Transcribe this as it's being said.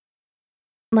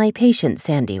My patient,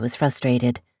 Sandy, was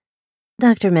frustrated.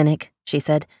 "Dr. Minich," she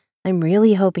said, "I'm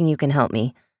really hoping you can help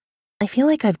me. I feel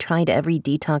like I've tried every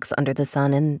detox under the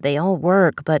sun and they all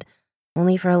work, but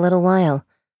only for a little while.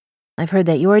 I've heard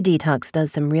that your detox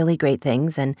does some really great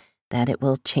things and that it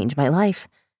will change my life.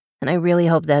 And I really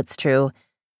hope that's true,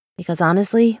 because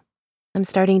honestly, I'm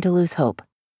starting to lose hope."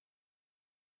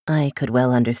 I could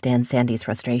well understand Sandy's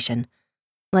frustration.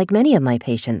 Like many of my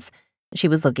patients, she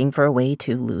was looking for a way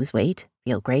to lose weight,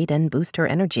 feel great, and boost her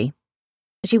energy.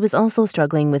 She was also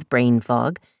struggling with brain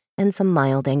fog and some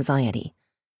mild anxiety.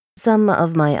 Some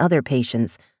of my other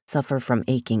patients suffer from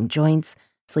aching joints,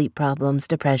 sleep problems,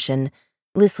 depression,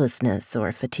 listlessness,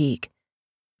 or fatigue.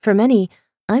 For many,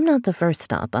 I'm not the first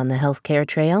stop on the healthcare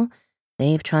trail.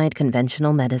 They've tried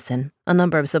conventional medicine, a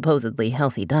number of supposedly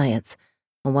healthy diets,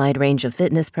 a wide range of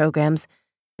fitness programs,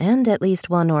 and at least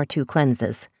 1 or 2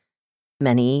 cleanses.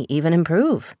 Many even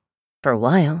improve, for a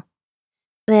while.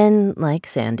 Then, like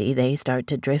Sandy, they start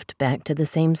to drift back to the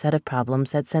same set of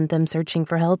problems that sent them searching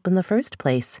for help in the first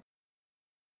place.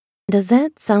 Does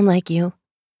that sound like you?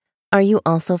 Are you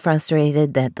also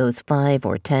frustrated that those 5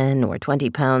 or 10 or 20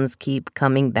 pounds keep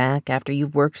coming back after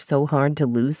you've worked so hard to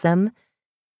lose them?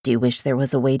 Do you wish there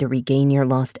was a way to regain your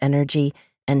lost energy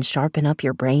and sharpen up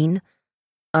your brain?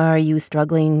 Are you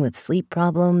struggling with sleep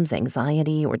problems,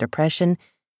 anxiety, or depression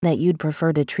that you'd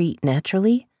prefer to treat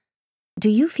naturally? Do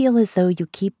you feel as though you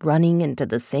keep running into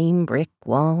the same brick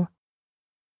wall?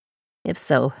 If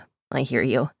so, I hear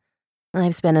you.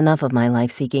 I've spent enough of my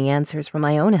life seeking answers for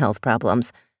my own health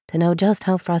problems to know just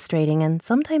how frustrating and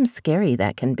sometimes scary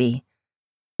that can be.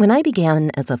 When I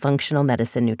began as a functional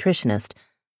medicine nutritionist,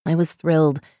 I was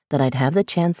thrilled that I'd have the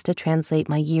chance to translate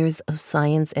my years of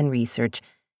science and research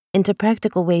into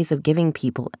practical ways of giving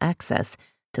people access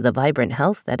to the vibrant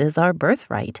health that is our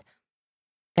birthright.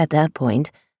 At that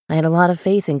point, I had a lot of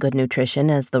faith in good nutrition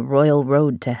as the royal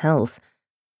road to health,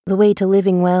 the way to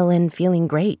living well and feeling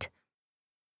great.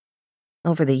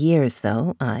 Over the years,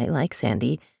 though, I, like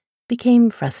Sandy, became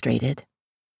frustrated.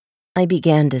 I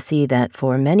began to see that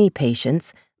for many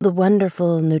patients, the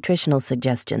wonderful nutritional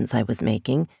suggestions I was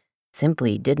making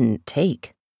simply didn't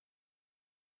take.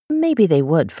 Maybe they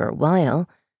would for a while.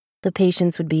 The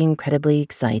patients would be incredibly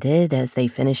excited as they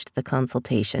finished the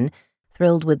consultation,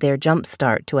 thrilled with their jump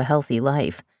start to a healthy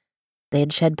life. They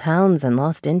had shed pounds and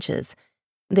lost inches.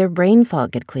 Their brain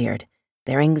fog had cleared.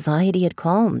 Their anxiety had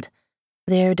calmed.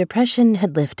 Their depression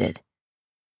had lifted.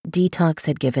 Detox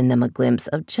had given them a glimpse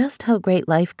of just how great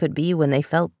life could be when they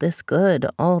felt this good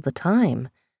all the time.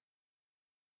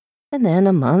 And then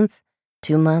a month,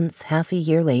 2 months, half a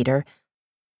year later,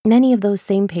 many of those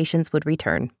same patients would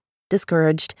return,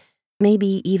 discouraged,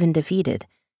 maybe even defeated.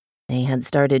 They had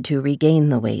started to regain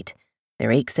the weight.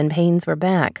 Their aches and pains were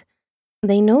back.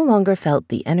 They no longer felt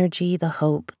the energy, the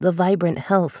hope, the vibrant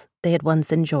health they had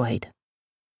once enjoyed.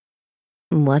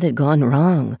 What had gone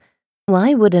wrong?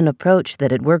 Why would an approach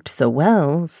that had worked so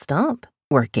well stop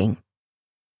working?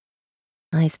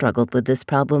 I struggled with this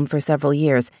problem for several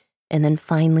years, and then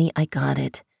finally I got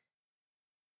it.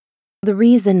 The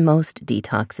reason most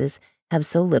detoxes have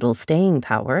so little staying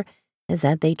power is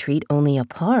that they treat only a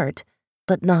part,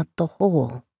 but not the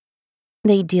whole.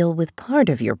 They deal with part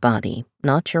of your body,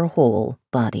 not your whole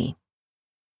body.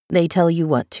 They tell you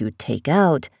what to take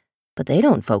out, but they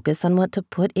don't focus on what to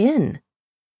put in.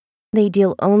 They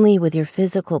deal only with your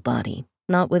physical body,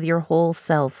 not with your whole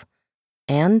self,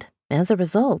 and, as a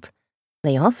result,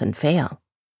 they often fail.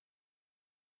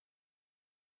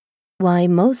 Why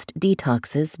most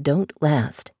detoxes don't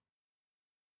last.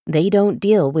 They don't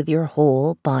deal with your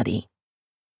whole body.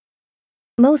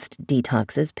 Most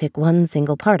detoxes pick one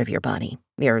single part of your body,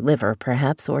 your liver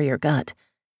perhaps, or your gut,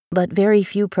 but very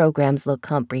few programs look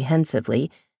comprehensively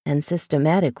and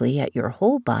systematically at your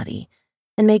whole body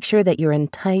and make sure that your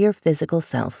entire physical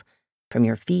self, from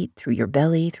your feet through your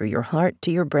belly, through your heart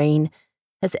to your brain,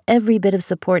 has every bit of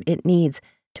support it needs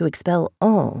to expel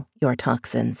all your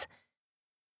toxins.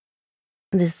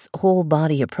 This whole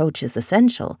body approach is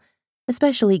essential,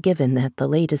 especially given that the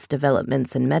latest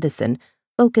developments in medicine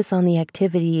focus on the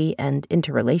activity and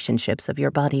interrelationships of your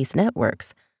body's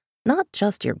networks, not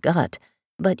just your gut,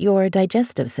 but your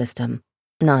digestive system.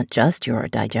 Not just your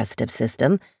digestive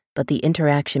system, but the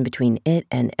interaction between it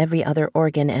and every other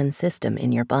organ and system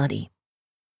in your body.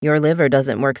 Your liver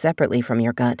doesn't work separately from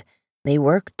your gut. They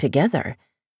work together.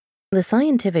 The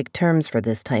scientific terms for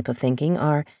this type of thinking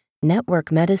are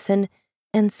network medicine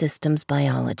and systems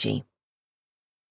biology.